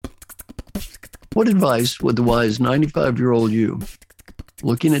What advice would the wise 95-year-old you,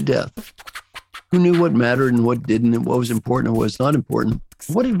 looking at death, who knew what mattered and what didn't and what was important and what was not important,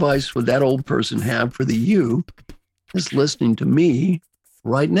 what advice would that old person have for the you that's listening to me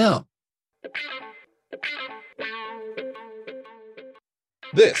right now?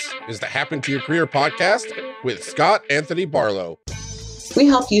 This is the Happen to Your Career podcast with Scott Anthony Barlow. We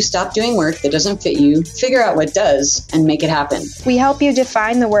help you stop doing work that doesn't fit you, figure out what does, and make it happen. We help you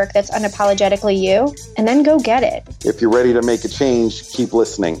define the work that's unapologetically you, and then go get it. If you're ready to make a change, keep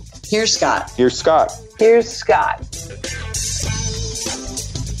listening. Here's Scott. Here's Scott. Here's Scott.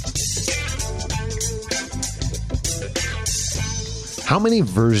 How many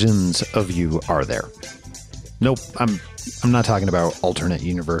versions of you are there? Nope, I'm not talking about alternate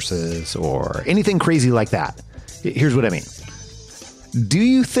universes or anything crazy like that. Here's what I mean. Do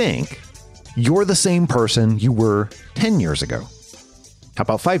you think you're the same person you were 10 years ago? How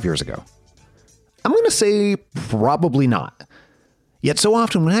about 5 years ago? I'm going to say probably not. Yet so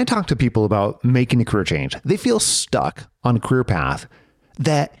often when I talk to people about making a career change, they feel stuck on a career path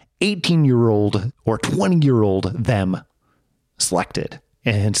that 18-year-old or 20-year-old them selected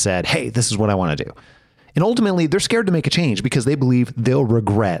and said, hey, this is what I want to do. And ultimately, they're scared to make a change because they believe they'll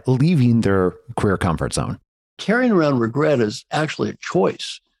regret leaving their career comfort zone. Carrying around regret is actually a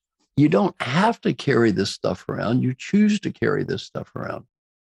choice. You don't have to carry this stuff around. You choose to carry this stuff around.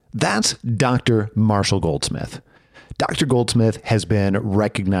 That's Dr. Marshall Goldsmith. Dr. Goldsmith has been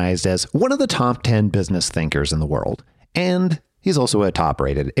recognized as one of the top 10 business thinkers in the world. And he's also a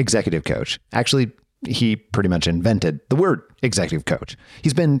top-rated executive coach. Actually, he pretty much invented the word executive coach.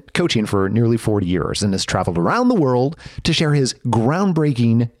 He's been coaching for nearly 40 years and has traveled around the world to share his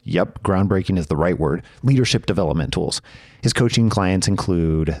groundbreaking is the right word, leadership development tools. His coaching clients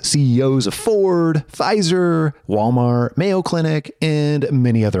include CEOs of Ford, Pfizer, Walmart, Mayo Clinic, and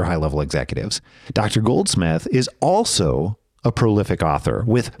many other high-level executives. Dr. Goldsmith is also a prolific author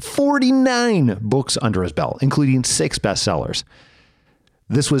with 49 books under his belt, including 6 bestsellers.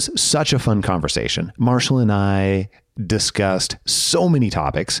 This was such a fun conversation. Marshall and I discussed so many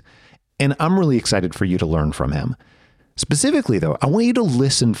topics, and I'm really excited for you to learn from him. Specifically, though, I want you to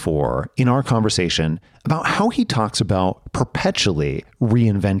listen in our conversation about how he talks about perpetually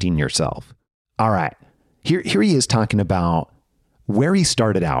reinventing yourself. All right, here he is talking about where he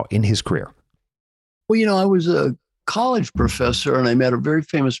started out in his career. Well, I was a college professor, and I met a very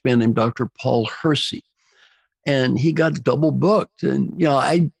famous man named Dr. Paul Hersey. And he got double booked. And,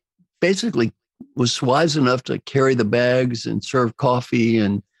 I basically was wise enough to carry the bags and serve coffee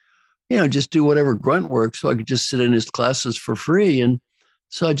and, just do whatever grunt work so I could just sit in his classes for free. And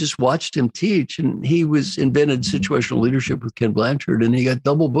so I just watched him teach. And he invented situational leadership with Ken Blanchard, and he got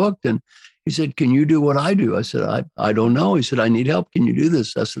double booked. And he said, can you do what I do? I said, I don't know. He said, I need help. Can you do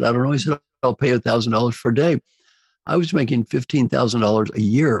this? I said, I don't know. He said, I'll pay $1,000 per day. I was making $15,000 a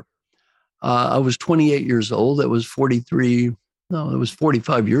year. I was 28 years old. That was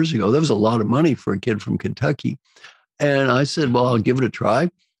 45 years ago. That was a lot of money for a kid from Kentucky. And I said, well, I'll give it a try.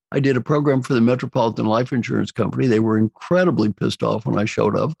 I did a program for the Metropolitan Life Insurance Company. They were incredibly pissed off when I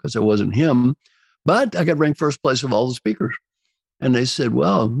showed up because it wasn't him. But I got ranked first place of all the speakers. And they said,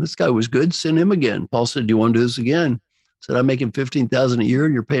 well, this guy was good. Send him again. Paul said, do you want to do this again? I said, I'm making $15,000 a year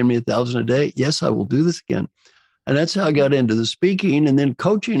and you're paying me $1,000 a day. Yes, I will do this again. And that's how I got into the speaking and then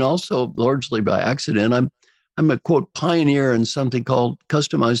coaching also largely by accident. I'm a, quote, pioneer in something called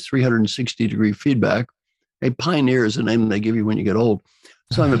customized 360-degree feedback. A pioneer is a name they give you when you get old.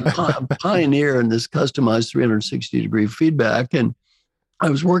 So I'm a pioneer in this customized 360-degree feedback. And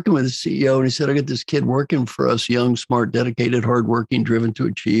I was working with the CEO and he said, I got this kid working for us, young, smart, dedicated, hardworking, driven to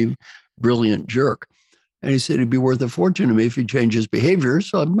achieve, brilliant jerk. And he said, it'd be worth a fortune to me if he changed his behavior.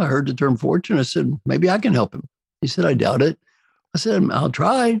 So I heard the term fortune. I said, maybe I can help him. He said, I doubt it. I said, I'll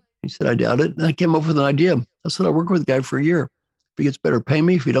try. He said, I doubt it. And I came up with an idea. I said, I'll work with the guy for a year. If he gets better, pay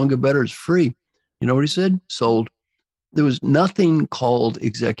me. If he don't get better, it's free. You know what he said? Sold. There was nothing called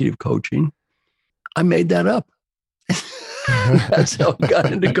executive coaching. I made that up. That's how I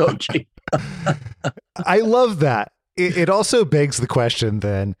got into coaching. I love that. It also begs the question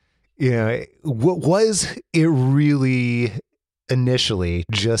then, what was it really initially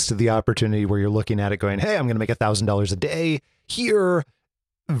just the opportunity where you're looking at it going, hey, I'm going to make $1,000 a day here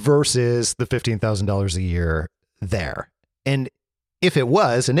versus the $15,000 a year there? And if it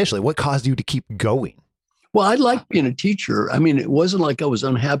was initially, what caused you to keep going? Well, I liked being a teacher. I mean, it wasn't like I was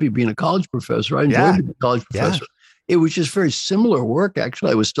unhappy being a college professor. I enjoyed being a college professor. It was just very similar work.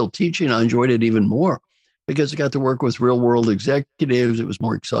 Actually, I was still teaching. I enjoyed it even more because I got to work with real world executives. It was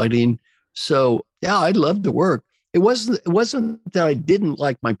more exciting. So yeah, I loved the work. It wasn't that I didn't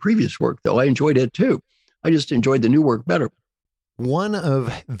like my previous work, though. I enjoyed it too. I just enjoyed the new work better. One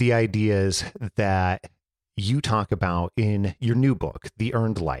of the ideas that you talk about in your new book, The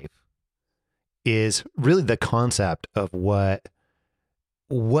Earned Life, is really the concept of what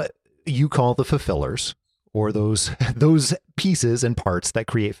you call the fulfillers, or those pieces and parts that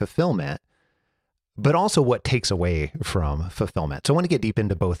create fulfillment, but also what takes away from fulfillment. So I want to get deep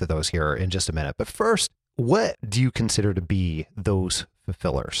into both of those here in just a minute. But first, what do you consider to be those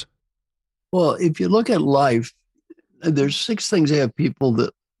fulfillers? Well, if you look at life, there's 6 things I have people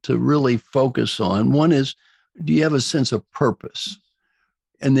to really focus on. One is, do you have a sense of purpose?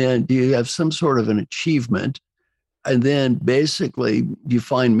 And then do you have some sort of an achievement? And then basically, do you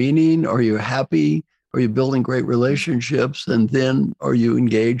find meaning? Are you happy? Are you building great relationships? And then are you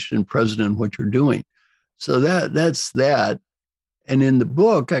engaged and present in what you're doing? So that's that. And in the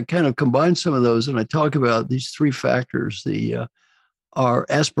book, I kind of combine some of those, and I talk about these 3 factors. Our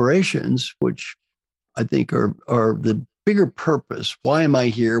aspirations, which I think are the bigger purpose. Why am I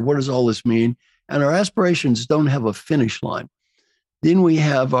here? What does all this mean? And our aspirations don't have a finish line. Then we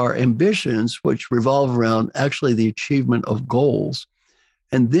have our ambitions, which revolve around actually the achievement of goals.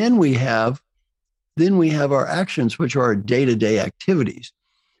 And then we have our actions, which are our day-to-day activities.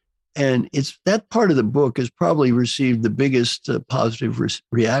 And it's that part of the book has probably received the biggest positive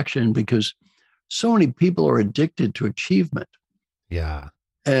reaction, because so many people are addicted to achievement. Yeah.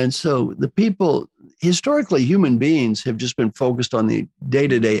 And so the people, historically, human beings have just been focused on the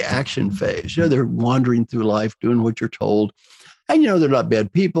day-to-day action phase. They're wandering through life, doing what you're told. And, they're not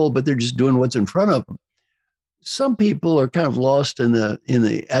bad people, but they're just doing what's in front of them. Some people are kind of lost in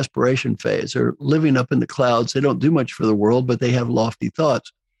the aspiration phase, or living up in the clouds. They don't do much for the world, but they have lofty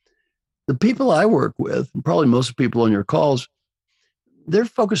thoughts. The people I work with, and probably most people on your calls, they're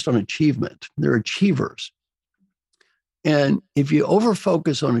focused on achievement. They're achievers. And if you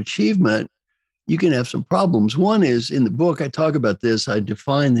overfocus on achievement, you can have some problems. One is, in the book, I talk about this. I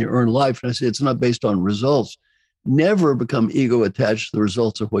define the earned life, and I say it's not based on results. Never become ego attached to the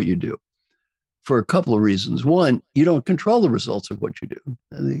results of what you do, for a couple of reasons. One, you don't control the results of what you do.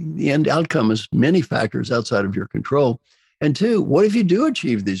 The end outcome is many factors outside of your control. And 2, what if you do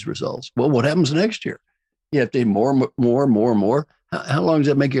achieve these results? Well, what happens next year? You have to do more. How long does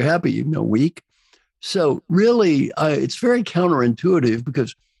that make you happy? A week? So really, it's very counterintuitive,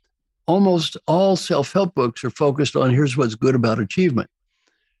 because almost all self-help books are focused on here's what's good about achievement.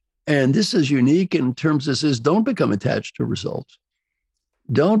 And this is unique in terms this is, don't become attached to results.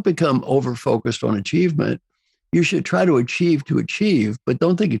 Don't become over-focused on achievement. You should try to achieve, but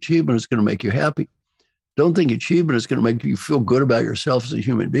don't think achievement is going to make you happy. Don't think achievement is going to make you feel good about yourself as a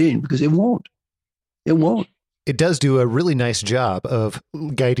human being, because it won't. It won't. It does do a really nice job of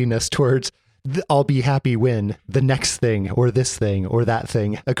guiding us towards I'll be happy when the next thing or this thing or that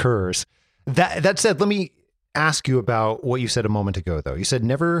thing occurs. That said, let me ask you about what you said a moment ago, though. You said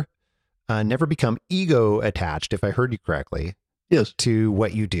never become ego attached, if I heard you correctly. Yes. To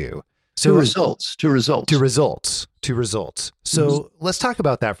what you do. So to results. So let's talk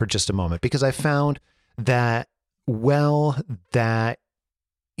about that for just a moment, because I found that, that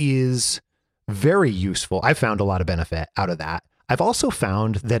is very useful. I found a lot of benefit out of that. I've also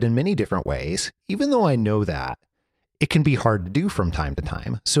found that in many different ways, even though I know that, it can be hard to do from time to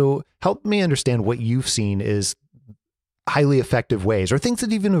time. So help me understand what you've seen is highly effective ways, or things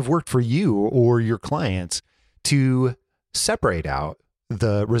that even have worked for you or your clients, to separate out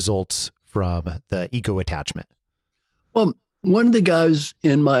the results from the ego attachment. Well, one of the guys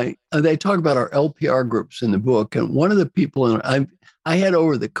in they talk about our LPR groups in the book. And one of the people, I had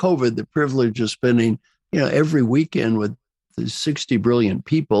over the COVID, the privilege of spending, every weekend with the 60 brilliant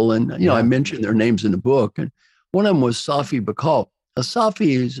people. And, I mentioned their names in the book. And one of them was Safi Bahcall. Now,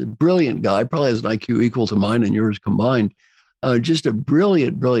 Safi is a brilliant guy, probably has an IQ equal to mine and yours combined. Just a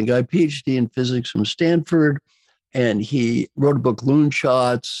brilliant guy, PhD in physics from Stanford. And he wrote a book, Loon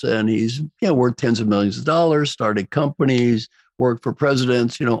Shots, and he's worth tens of millions of dollars, started companies, worked for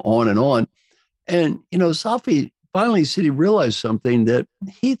presidents, on and on. And, Safi finally said he realized something that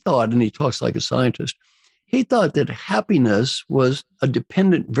he thought, and he talks like a scientist, he thought that happiness was a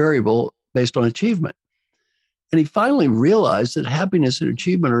dependent variable based on achievement. And he finally realized that happiness and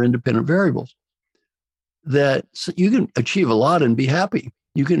achievement are independent variables, that you can achieve a lot and be happy.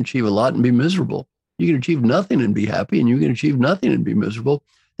 You can achieve a lot and be miserable. You can achieve nothing and be happy, and you can achieve nothing and be miserable.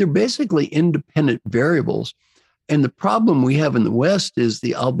 They're basically independent variables. And the problem we have in the West is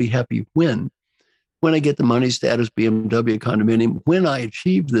the I'll be happy when I get the money, status, BMW, condominium, when I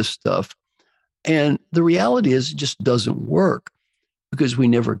achieve this stuff. And the reality is it just doesn't work, because we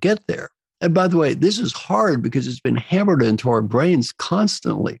never get there. And by the way, this is hard because it's been hammered into our brains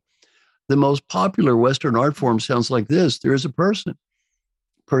constantly. The most popular Western art form sounds like this. There is a person.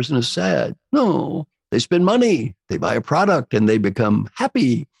 Person is sad. No, they spend money. They buy a product and they become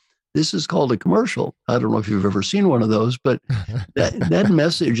happy. This is called a commercial. I don't know if you've ever seen one of those, but that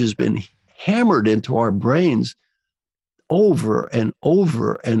message has been hammered into our brains over and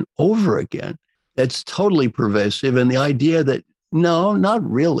over and over again. That's totally pervasive. And the idea that, no, not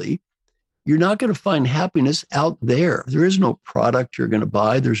really. You're not going to find happiness out there. There is no product you're going to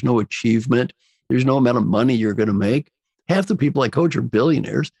buy. There's no achievement. There's no amount of money you're going to make. Half the people I coach are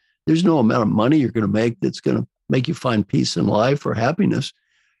billionaires. There's no amount of money you're going to make that's going to make you find peace in life or happiness.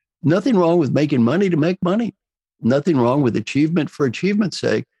 Nothing wrong with making money to make money. Nothing wrong with achievement for achievement's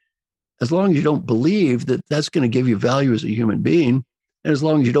sake, as long as you don't believe that that's going to give you value as a human being, and as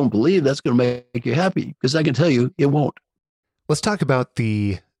long as you don't believe that's going to make you happy, because I can tell you it won't. Let's talk about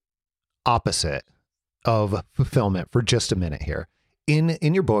the opposite of fulfillment for just a minute here. In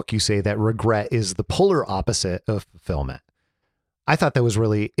your book, you say that regret is the polar opposite of fulfillment. I thought that was a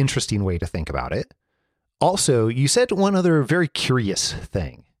really interesting way to think about it. Also, you said one other very curious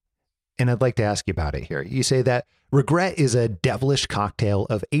thing, and I'd like to ask you about it here. You say that regret is a devilish cocktail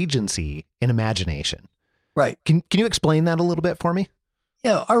of agency and imagination. Right. Can you explain that a little bit for me?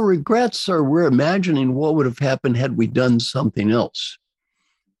 Yeah, our regrets are we're imagining what would have happened had we done something else.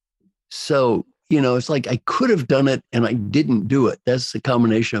 So, it's like I could have done it and I didn't do it. That's the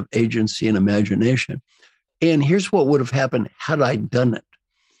combination of agency and imagination. And here's what would have happened had I done it.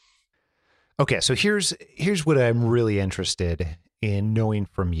 Okay, so here's what I'm really interested in knowing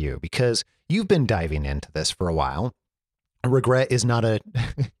from you, because you've been diving into this for a while. Regret is not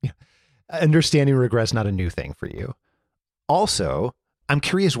understanding regret is not a new thing for you. Also, I'm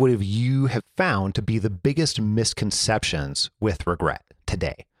curious, what have you have found to be the biggest misconceptions with regret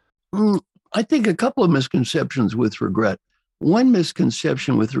today? I think a couple of misconceptions with regret. One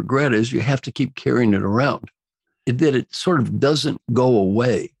misconception with regret is you have to keep carrying it around, that it sort of doesn't go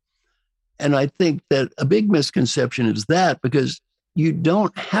away. And I think that a big misconception is that, because you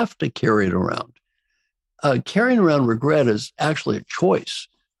don't have to carry it around. Carrying around regret is actually a choice.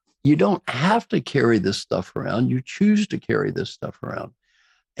 You don't have to carry this stuff around. You choose to carry this stuff around.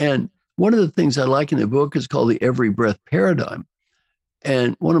 And one of the things I like in the book is called the every breath paradigm.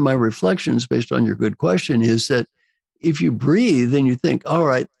 And one of my reflections based on your good question is that if you breathe and you think, all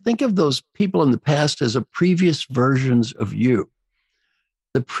right, think of those people in the past as a previous versions of you,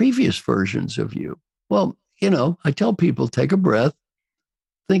 the previous versions of you. Well, I tell people, take a breath,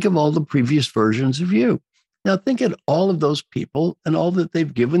 think of all the previous versions of you. Now think of all of those people and all that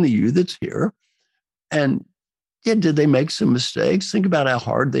they've given to you that's here. And did they make some mistakes? Think about how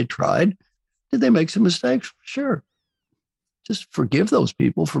hard they tried. Did they make some mistakes? Sure. Just forgive those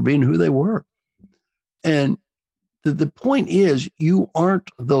people for being who they were. And the point is, you aren't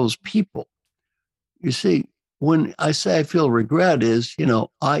those people. You see, when I say I feel regret is,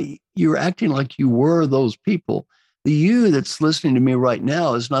 you're acting like you were those people. The you that's listening to me right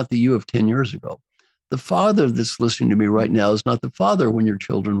now is not the you of 10 years ago. The father that's listening to me right now is not the father when your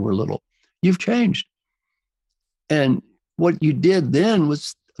children were little. You've changed. And what you did then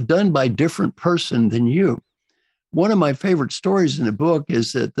was done by a different person than you. One of my favorite stories in the book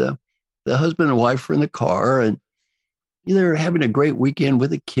is that the husband and wife were in the car and they're having a great weekend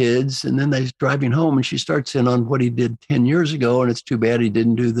with the kids. And then they're driving home and she starts in on what he did 10 years ago. And it's too bad he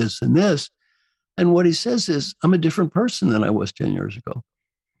didn't do this and this. And what he says is, I'm a different person than I was 10 years ago.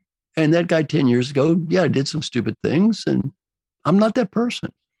 And that guy 10 years ago, I did some stupid things and I'm not that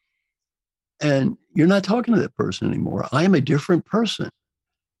person. And you're not talking to that person anymore. I am a different person.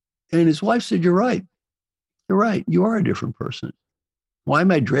 And his wife said, you're right. You're right. You are a different person. Why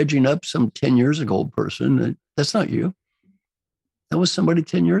am I dredging up some 10 years ago person? That's not you. That was somebody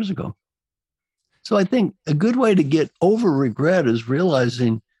 10 years ago. So I think a good way to get over regret is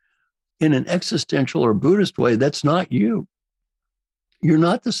realizing in an existential or Buddhist way, that's not you. You're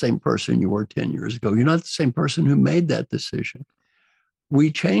not the same person you were 10 years ago. You're not the same person who made that decision.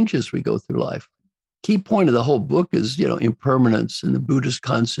 We change as we go through life. Key point of the whole book is, impermanence and the Buddhist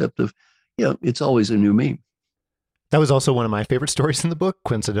concept of, it's always a new me. That was also one of my favorite stories in the book,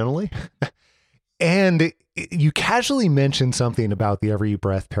 coincidentally. And you casually mentioned something about the every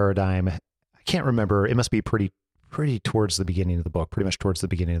breath paradigm. I can't remember. It must be pretty towards the beginning of the book, pretty much towards the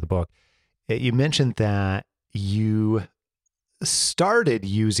beginning of the book. You mentioned that you started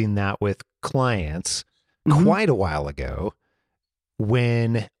using that with clients quite a while ago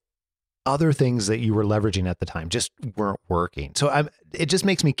when other things that you were leveraging at the time just weren't working. So it just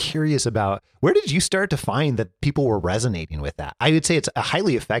makes me curious about, where did you start to find that people were resonating with that? I would say it's a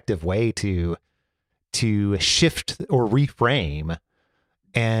highly effective way to shift or reframe.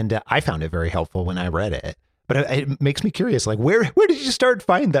 And I found it very helpful when I read it. But it makes me curious, like, where did you start to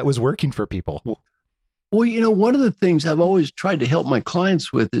find that was working for people? Well, one of the things I've always tried to help my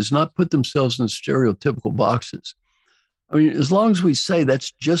clients with is not put themselves in stereotypical boxes. I mean, as long as we say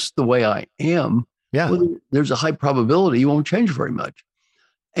that's just the way I am, well, there's a high probability you won't change very much.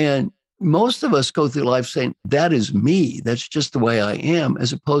 And most of us go through life saying, that is me. That's just the way I am,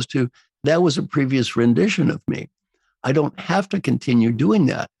 as opposed to that was a previous rendition of me. I don't have to continue doing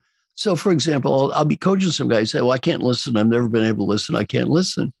that. So, for example, I'll be coaching some guys say, well, I can't listen. I've never been able to listen. I can't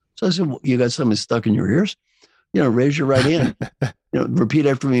listen. So I said, well, you got something stuck in your ears? Raise your right hand. Repeat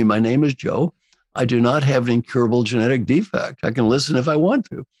after me. My name is Joe. I do not have an incurable genetic defect. I can listen if I want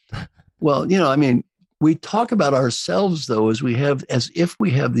to. Well, we talk about ourselves, though, as if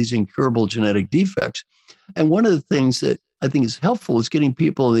we have these incurable genetic defects. And one of the things that I think is helpful is getting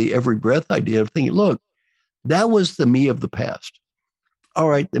people the every breath idea of thinking, look, that was the me of the past. All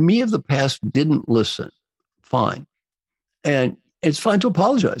right, the me of the past didn't listen. Fine. And it's fine to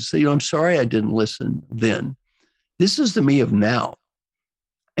apologize. Say, I'm sorry I didn't listen then. This is the me of now.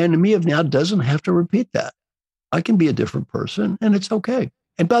 And the me of now doesn't have to repeat that. I can be a different person, and it's okay.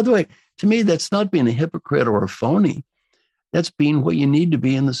 And by the way, to me, that's not being a hypocrite or a phony. That's being what you need to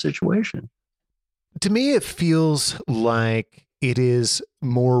be in the situation. To me, it feels like it is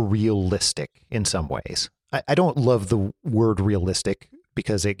more realistic in some ways. I don't love the word realistic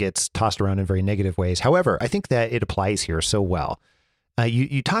because it gets tossed around in very negative ways. However, I think that it applies here so well.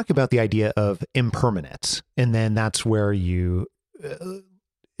 You talk about the idea of impermanence, and then that's where you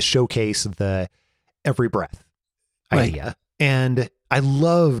showcase the every breath idea. Right. And I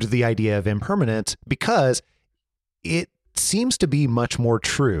loved the idea of impermanence because it seems to be much more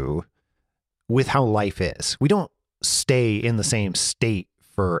true with how life is. We don't stay in the same state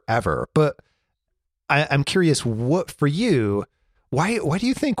forever, but I'm curious, what for you, why do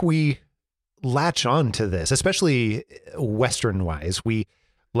you think we latch on to this, especially Western wise? We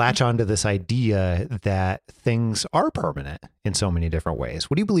latch on to this idea that things are permanent in so many different ways.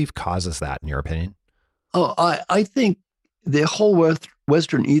 What do you believe causes that, in your opinion? Oh, I think the whole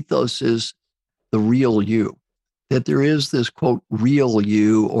Western ethos is the real you, that there is this, quote, real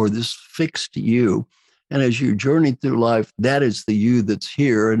you or this fixed you. And as you journey through life, that is the you that's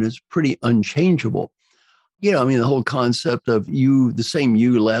here, and it's pretty unchangeable. The whole concept of you, the same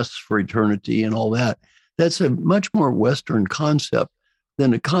you lasts for eternity and all that, that's a much more Western concept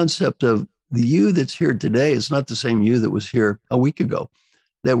than the concept of the you that's here today is not the same you that was here a week ago,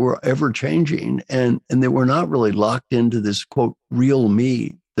 that we're ever changing and that we're not really locked into this, quote, real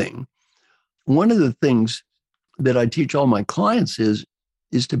me thing. One of the things that I teach all my clients is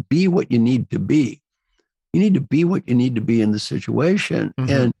to be what you need to be. You need to be what you need to be in the situation. Mm-hmm.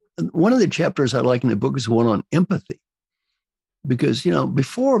 And one of the chapters I like in the book is one on empathy. Because,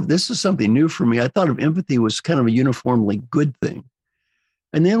 before, this is something new for me. I thought of empathy was kind of a uniformly good thing.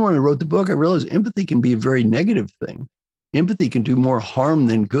 And then when I wrote the book, I realized empathy can be a very negative thing. Empathy can do more harm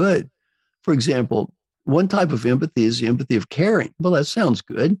than good. For example, one type of empathy is the empathy of caring. Well, that sounds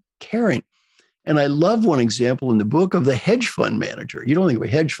good, caring. And I love one example in the book of the hedge fund manager. You don't think of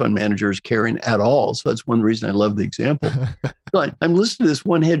a hedge fund manager as caring at all. So that's one reason I love the example. So I'm listening to this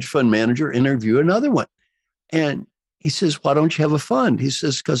one hedge fund manager interview another one. And he says, why don't you have a fund? He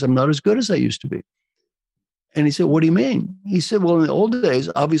says, because I'm not as good as I used to be. And he said, what do you mean? He said, well, in the old days,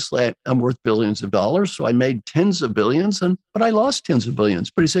 obviously I'm worth billions of dollars. So I made tens of billions, but I lost tens of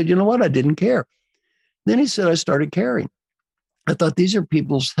billions. But he said, you know what? I didn't care. Then he said, I started caring. I thought these are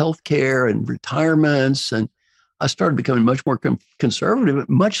people's health care and retirements. And I started becoming much more conservative,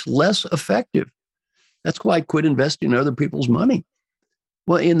 much less effective. That's why I quit investing in other people's money.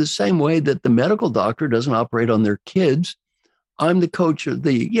 Well, in the same way that the medical doctor doesn't operate on their kids, I'm the coach of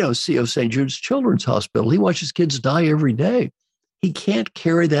the, CEO of St. Jude's Children's Hospital. He watches kids die every day. He can't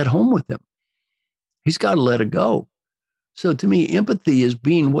carry that home with him. He's got to let it go. So to me, empathy is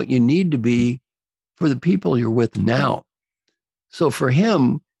being what you need to be for the people you're with now. So for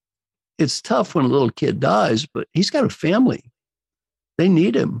him, it's tough when a little kid dies, but he's got a family. They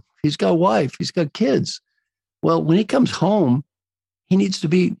need him. He's got a wife. He's got kids. Well, when he comes home, he needs to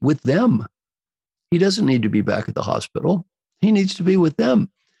be with them. He doesn't need to be back at the hospital. He needs to be with them.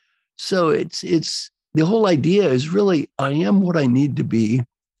 So it's the whole idea is really, I am what I need to be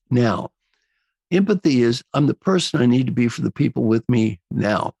now. Empathy is, I'm the person I need to be for the people with me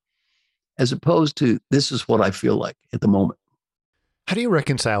now, as opposed to, this is what I feel like at the moment. How do you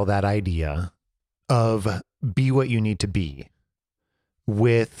reconcile that idea of be what you need to be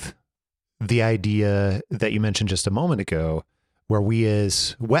with the idea that you mentioned just a moment ago, where we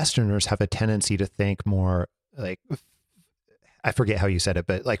as Westerners have a tendency to think more like, I forget how you said it,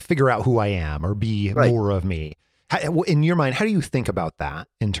 but like figure out who I am or be more of me. In your mind, how do you think about that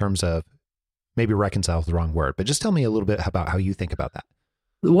in terms of, maybe reconcile is the wrong word, but just tell me a little bit about how you think about that.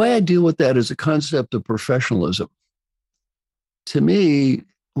 The way I deal with that is a concept of professionalism. To me,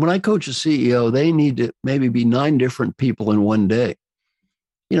 when I coach a CEO, they need to maybe be 9 different people in one day.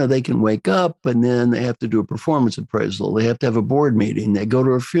 You know, they can wake up and then they have to do a performance appraisal. They have to have a board meeting. They go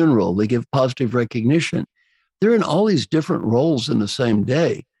to a funeral. They give positive recognition. They're in all these different roles in the same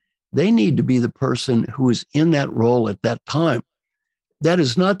day. They need to be the person who is in that role at that time. That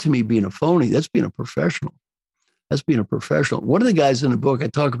is not, to me, being a phony. That's being a professional. That's being a professional. One of the guys in the book I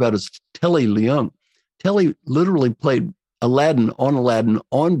talk about is Telly Leung. Telly literally played Aladdin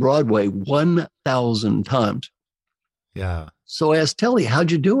on Broadway 1,000 times. Yeah. So I asked Telly,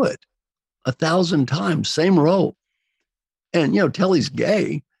 how'd you do it? 1,000 times, same role. And, you know, Telly's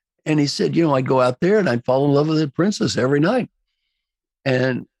gay. And he said, you know, I'd go out there and I'd fall in love with the princess every night.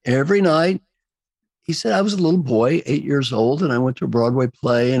 And every night, he said, I was a little boy, 8 years old, and I went to a Broadway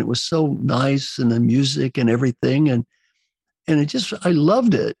play, and it was so nice, and the music and everything. And it just, I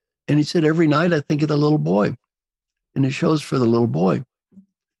loved it. And he said, every night I think of the little boy, and it shows for the little boy.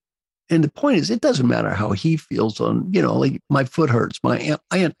 And the point is, it doesn't matter how he feels on, you know, like my foot hurts. My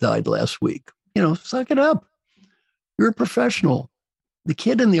aunt died last week. You know, suck it up. You're a professional. The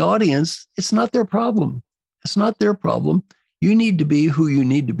kid in the audience, it's not their problem. It's not their problem. You need to be who you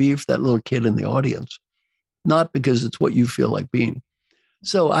need to be for that little kid in the audience, not because it's what you feel like being.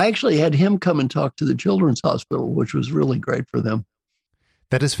 So I actually had him come and talk to the Children's Hospital, which was really great for them.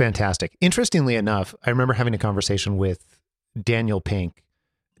 That is fantastic. Interestingly enough, I remember having a conversation with Daniel Pink,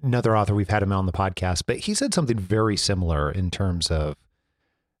 another author. We've had him on the podcast, but he said something very similar in terms of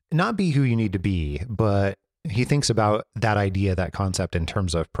not be who you need to be, but he thinks about that idea, that concept in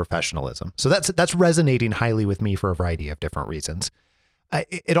terms of professionalism. So that's resonating highly with me for a variety of different reasons.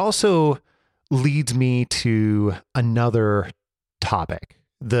 It also leads me to another topic,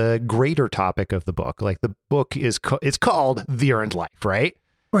 the greater topic of the book. Like the book is, it's called The Earned Life, right?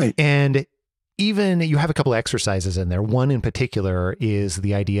 Right. And even you have a couple of exercises in there. One in particular is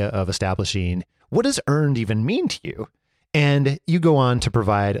the idea of establishing, what does earned even mean to you? And you go on to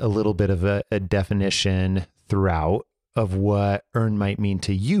provide a little bit of a definition throughout of what earned might mean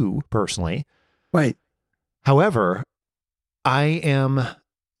to you personally. Right. However, I am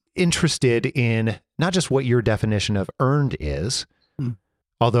interested in not just what your definition of earned is,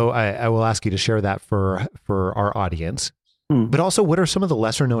 although I will ask you to share that for our audience, but also what are some of the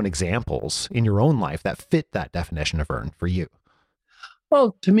lesser known examples in your own life that fit that definition of earned for you?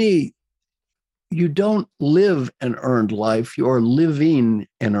 Well, to me, you don't live an earned life, you're living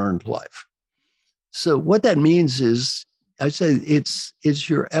an earned life. So what that means is, I say it's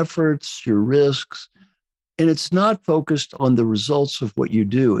your efforts, your risks, and it's not focused on the results of what you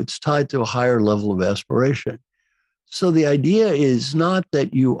do. It's tied to a higher level of aspiration. So the idea is not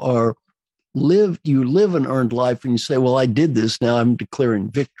that you live an earned life and you say, well, I did this, now I'm declaring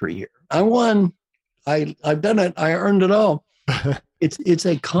victory here. I won, I've done it, I earned it all. It's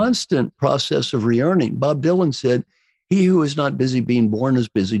a constant process of re-earning. Bob Dylan said, he who is not busy being born is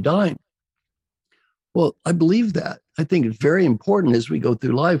busy dying. Well, I believe that. I think it's very important as we go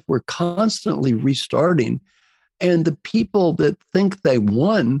through life. We're constantly restarting. And the people that think they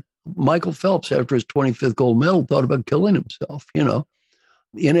won, Michael Phelps, after his 25th gold medal, thought about killing himself. You know,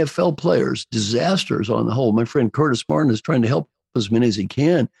 the NFL players, disasters on the whole. My friend Curtis Martin is trying to help as many as he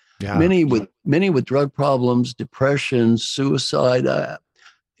can. Yeah. Many with drug problems, depression, suicide,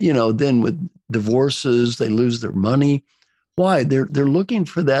 then with divorces, they lose their money. Why? They're looking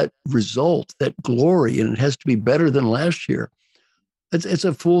for that result, that glory, and it has to be better than last year. It's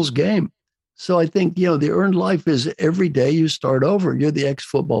a fool's game. So I think, the earned life is every day you start over. You're the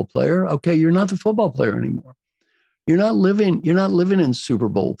ex-football player. Okay, you're not the football player anymore. You're not living in Super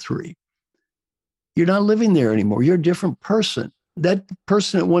Bowl III. You're not living there anymore. You're a different person. That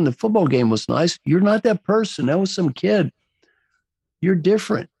person that won the football game was nice. You're not that person. That was some kid. You're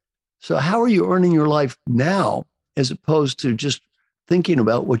different. So how are you earning your life now as opposed to just thinking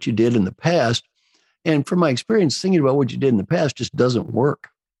about what you did in the past? And from my experience, thinking about what you did in the past just doesn't work.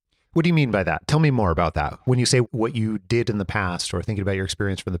 What do you mean by that? Tell me more about that. When you say what you did in the past or thinking about your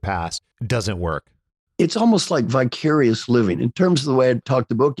experience from the past doesn't work. It's almost like vicarious living. In terms of the way I talk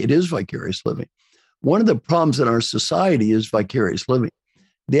the book, it is vicarious living. One of the problems in our society is vicarious living.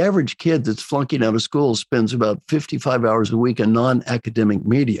 The average kid that's flunking out of school spends about 55 hours a week in non-academic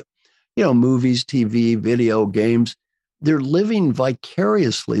media, movies, TV, video, games. They're living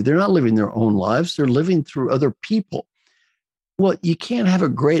vicariously. They're not living their own lives. They're living through other people. Well, you can't have a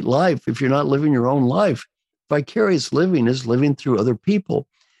great life if you're not living your own life. Vicarious living is living through other people.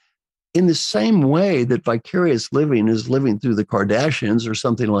 In the same way that vicarious living is living through the Kardashians or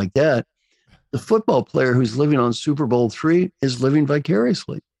something like that, the football player who's living on Super Bowl III is living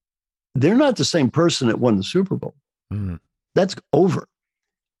vicariously. They're not the same person that won the Super Bowl. That's over.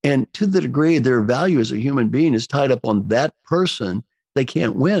 And to the degree their value as a human being is tied up on that person, they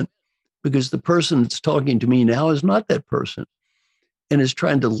can't win, because the person that's talking to me now is not that person and is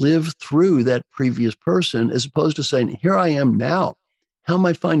trying to live through that previous person, as opposed to saying, here I am now. How am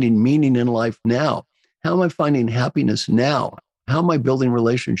I finding meaning in life now? How am I finding happiness now? How am I building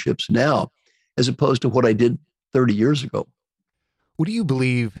relationships now, as opposed to what I did 30 years ago? What do you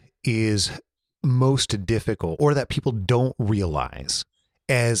believe is most difficult, or that people don't realize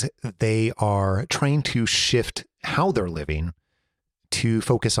as they are trying to shift how they're living to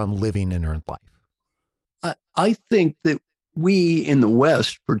focus on living an earned life? I think that we in the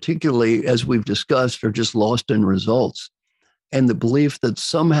West, particularly as we've discussed, are just lost in results. And the belief that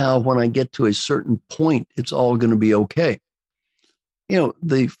somehow when I get to a certain point, it's all going to be okay.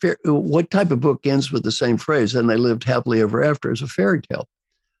 What type of book ends with the same phrase, and they lived happily ever after, is a fairy tale?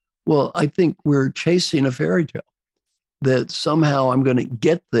 Well, I think we're chasing a fairy tale, that somehow I'm going to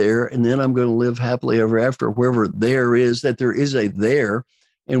get there and then I'm going to live happily ever after, wherever there is, that there is a there.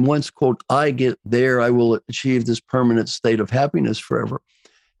 And once, quote, I get there, I will achieve this permanent state of happiness forever,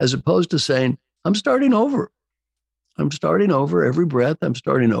 as opposed to saying, I'm starting over. I'm starting over every breath. I'm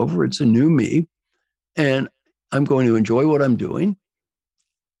starting over. It's a new me. And I'm going to enjoy what I'm doing.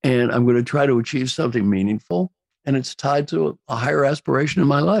 And I'm going to try to achieve something meaningful. And it's tied to a higher aspiration in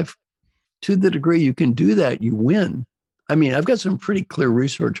my life. To the degree you can do that, you win. I mean, I've got some pretty clear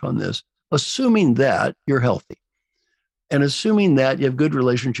research on this, assuming that you're healthy, and assuming that you have good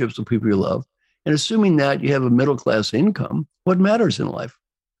relationships with people you love, and assuming that you have a middle-class income. What matters in life?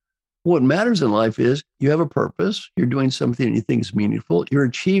 What matters in life is you have a purpose, you're doing something that you think is meaningful, you're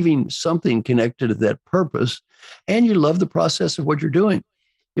achieving something connected to that purpose, and you love the process of what you're doing.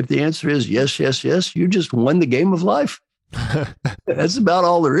 If the answer is yes, yes, yes, you just won the game of life. That's about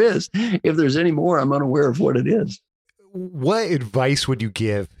all there is. If there's any more, I'm unaware of what it is. What advice would you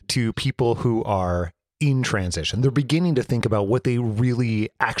give to people who are in transition? They're beginning to think about what they really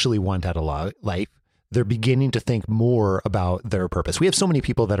actually want out of life. They're beginning to think more about their purpose. We have so many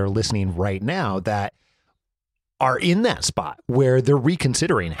people that are listening right now that are in that spot where they're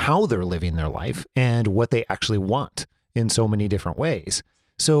reconsidering how they're living their life and what they actually want in so many different ways.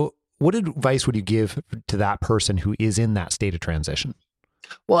 So what advice would you give to that person who is in that state of transition?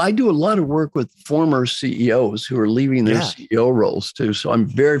 Well, I do a lot of work with former CEOs who are leaving their CEO roles too. So I'm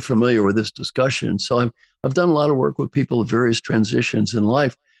very familiar with this discussion. So I've done a lot of work with people at various transitions in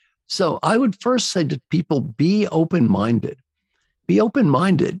life. So I would first say to people, be open-minded. Be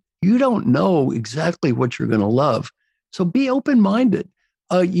open-minded. You don't know exactly what you're going to love. So be open-minded.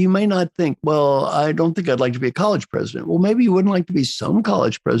 You may not think, well, I don't think I'd like to be a college president. Well, maybe you wouldn't like to be some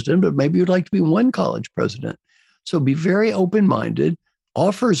college president, but maybe you'd like to be one college president. So be very open-minded.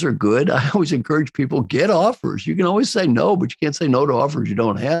 Offers are good. I always encourage people, get offers. You can always say no, but you can't say no to offers you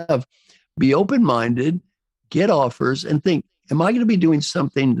don't have. Be open-minded, get offers, and think, am I going to be doing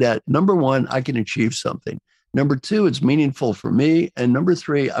something that, number one, I can achieve something? Number two, it's meaningful for me. And number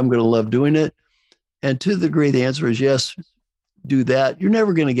three, I'm going to love doing it. And to the degree the answer is yes, do that. You're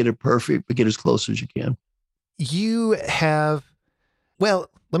never going to get it perfect, but get as close as you can. You have, well,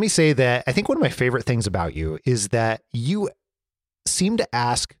 let me say that I think one of my favorite things about you is that you seem to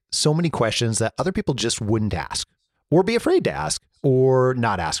ask so many questions that other people just wouldn't ask, or be afraid to ask, or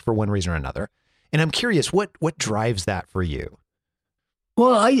not ask for one reason or another. And I'm curious, what drives that for you?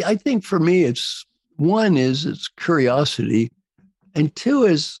 Well, I think for me, it's curiosity. And two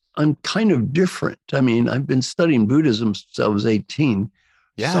is I'm kind of different. I mean, I've been studying Buddhism since I was 18.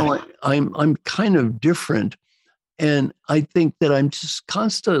 Yeah. So I'm kind of different. And I think that I'm just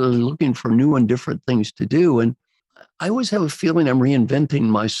constantly looking for new and different things to do. And I always have a feeling I'm reinventing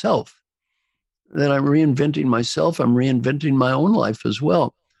myself, that I'm reinventing myself. I'm reinventing my own life as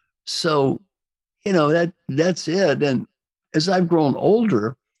well. So, that's it. And as I've grown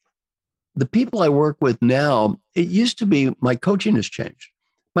older, the people I work with now, it used to be, my coaching has changed.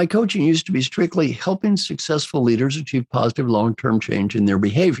 My coaching used to be strictly helping successful leaders achieve positive long-term change in their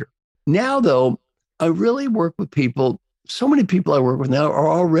behavior. Now, though, I really work with people. So many people I work with now are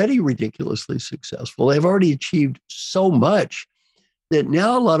already ridiculously successful. They've already achieved so much that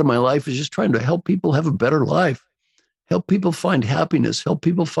now a lot of my life is just trying to help people have a better life, help people find happiness, help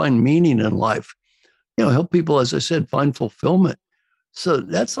people find meaning in life, help people, as I said, find fulfillment. So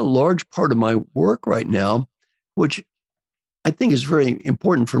that's a large part of my work right now, which I think is very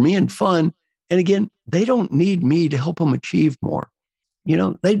important for me and fun. And again, they don't need me to help them achieve more.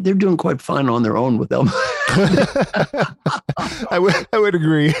 They're doing quite fine on their own without me. I would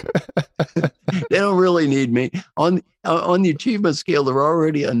agree. They don't really need me. On the achievement scale, they're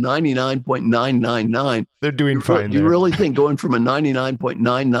already a 99.999. They're doing fine. You really think going from a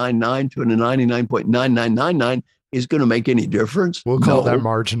 99.999 to a 99.9999 is going to make any difference? We'll call that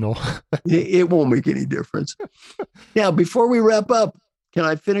marginal. It won't make any difference. Now, before we wrap up, can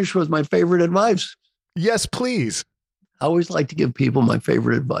I finish with my favorite advice? Yes, please. I always like to give people my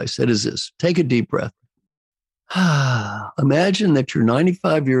favorite advice. That is this: take a deep breath. Imagine that you're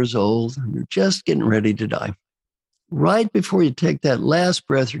 95 years old and you're just getting ready to die. Right before you take that last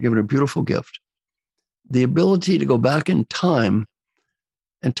breath, you're given a beautiful gift: the ability to go back in time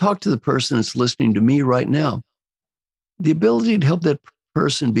and talk to the person that's listening to me right now. The ability to help that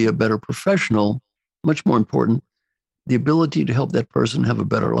person be a better professional, much more important, the ability to help that person have a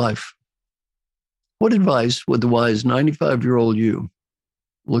better life. What advice would the wise 95-year-old you,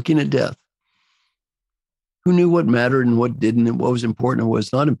 looking at death, who knew what mattered and what didn't, and what was important and what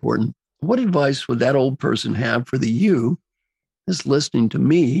was not important, what advice would that old person have for the you that's listening to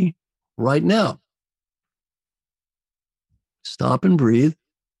me right now? Stop and breathe.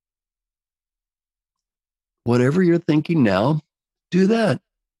 Whatever you're thinking now, do that.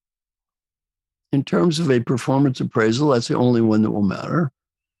 In terms of a performance appraisal, that's the only one that will matter.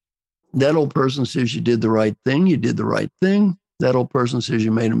 That old person says you did the right thing, you did the right thing. That old person says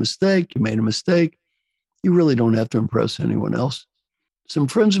you made a mistake, you made a mistake. You really don't have to impress anyone else. Some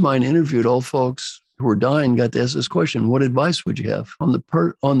friends of mine interviewed old folks who were dying, got to ask this question: what advice would you have? On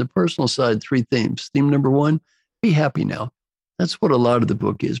the personal side, 3 themes. Theme number 1, be happy now. That's what a lot of the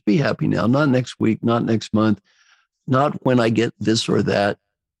book is. Be happy now, not next week, not next month, not when I get this or that.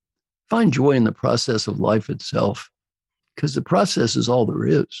 Find joy in the process of life itself, because the process is all there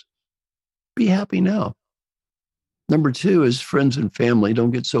is. Be happy now. Number 2 is friends and family.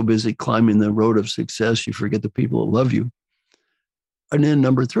 Don't get so busy climbing the road of success you forget the people that love you. And then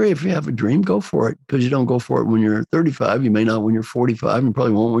number 3, if you have a dream, go for it, because you don't go for it when you're 35. You may not when you're 45, and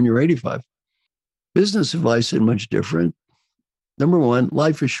probably won't when you're 85. Business advice is much different. Number 1,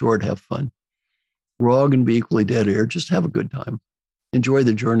 life is short, have fun. We're all going to be equally dead here. Just have a good time. Enjoy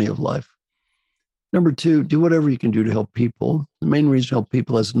the journey of life. Number 2, do whatever you can do to help people. The main reason to help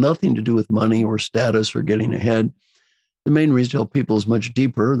people has nothing to do with money or status or getting ahead. The main reason to help people is much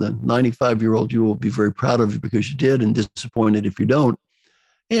deeper. The 95-year-old you will be very proud of you because you did, and disappointed if you don't.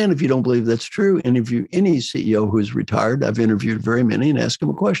 And if you don't believe that's true, interview any CEO who is retired. I've interviewed very many, and ask them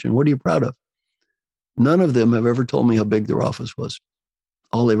a question: what are you proud of? None of them have ever told me how big their office was.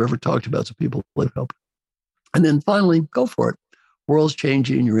 All they've ever talked about is the people they've helped. And then finally, go for it. World's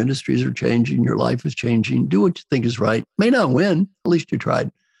changing, your industries are changing, your life is changing. Do what you think is right. May not win, at least you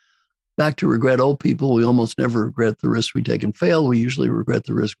tried. Back to regret old people, we almost never regret the risks we take and fail. We usually regret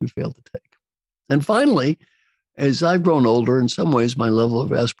the risk we failed to take. And finally, as I've grown older, in some ways, my level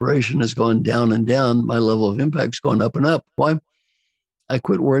of aspiration has gone down and down. My level of impact's gone up and up. Why? I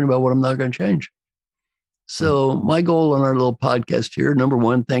quit worrying about what I'm not going to change. So my goal on our little podcast here, number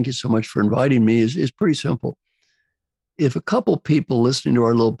 1, thank you so much for inviting me, is pretty simple. If a couple people listening to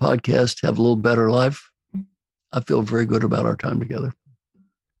our little podcast have a little better life, I feel very good about our time together.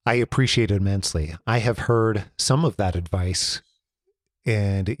 I appreciate it immensely. I have heard some of that advice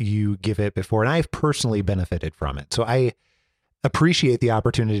and you give it before, and I've personally benefited from it. So I appreciate the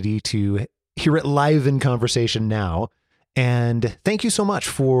opportunity to hear it live in conversation now. And thank you so much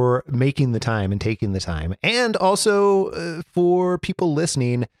for making the time and taking the time. And also for people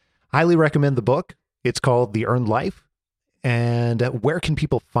listening, highly recommend the book. It's called The Earned Life. And where can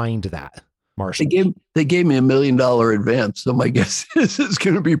people find that, Marshall? They gave me $1 million advance. So my guess is it's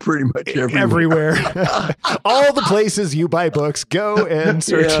going to be pretty much everywhere. All the places you buy books, go and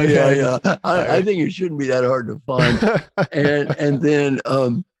search. Yeah. I think it shouldn't be that hard to find. And then,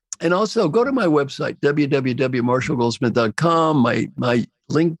 and also go to my website, www.marshallgoldsmith.com, my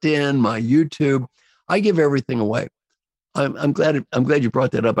LinkedIn, my YouTube. I give everything away. I'm glad you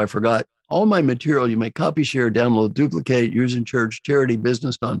brought that up. I forgot. All my material, you may copy, share, download, duplicate, use in church, charity,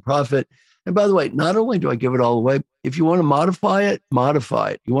 business, nonprofit. And by the way, not only do I give it all away, if you want to modify it,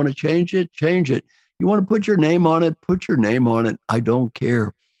 modify it. You want to change it, change it. You want to put your name on it, put your name on it. I don't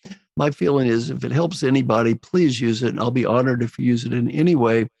care. My feeling is if it helps anybody, please use it. And I'll be honored if you use it in any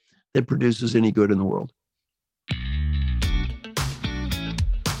way that produces any good in the world.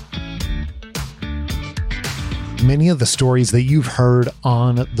 Many of the stories that you've heard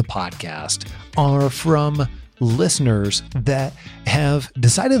on the podcast are from listeners that have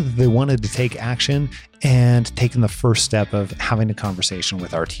decided that they wanted to take action and taken the first step of having a conversation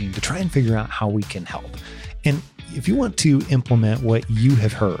with our team to try and figure out how we can help. And if you want to implement what you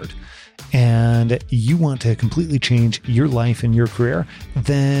have heard and you want to completely change your life and your career,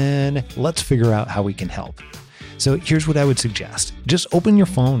 then let's figure out how we can help. So here's what I would suggest. Just open your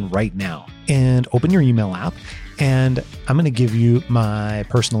phone right now and open your email app. And I'm going to give you my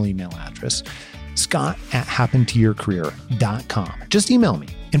personal email address, scott@happentoyourcareer.com. Just email me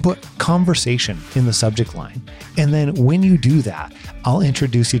and put conversation in the subject line. And then when you do that, I'll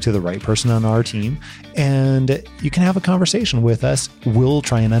introduce you to the right person on our team and you can have a conversation with us. We'll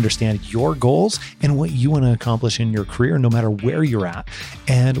try and understand your goals and what you want to accomplish in your career, no matter where you're at.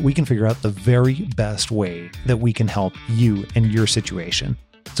 And we can figure out the very best way that we can help you and your situation.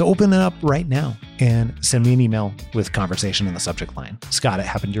 So open it up right now and send me an email with conversation in the subject line,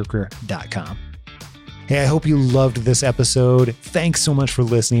 scott@happentoyourcareer.com. Hey, I hope you loved this episode. Thanks so much for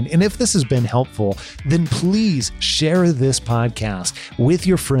listening. And if this has been helpful, then please share this podcast with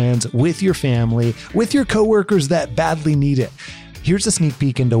your friends, with your family, with your coworkers that badly need it. Here's a sneak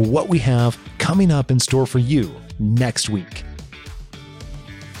peek into what we have coming up in store for you next week.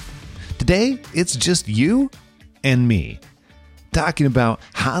 Today, it's just you and me, talking about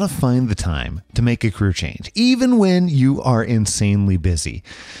how to find the time to make a career change, even when you are insanely busy.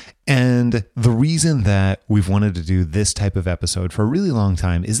 And the reason that we've wanted to do this type of episode for a really long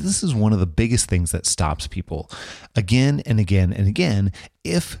time is this is one of the biggest things that stops people again and again and again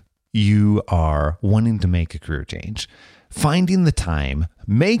if you are wanting to make a career change. Finding the time,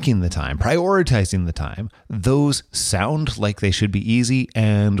 making the time, prioritizing the time, those sound like they should be easy,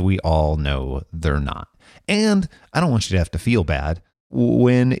 and we all know they're not. And I don't want you to have to feel bad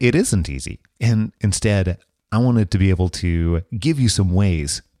when it isn't easy. And instead, I wanted to be able to give you some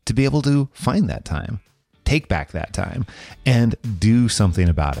ways to be able to find that time, take back that time, and do something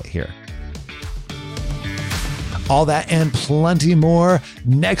about it here. All that and plenty more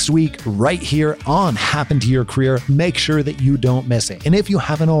next week right here on Happen to Your Career. Make sure that you don't miss it. And if you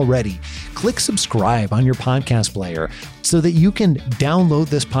haven't already, click subscribe on your podcast player so that you can download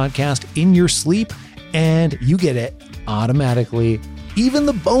this podcast in your sleep and you get it automatically, even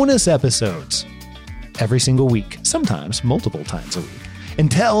the bonus episodes, every single week, sometimes multiple times a week.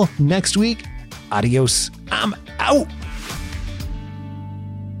 Until next week, adios. I'm out.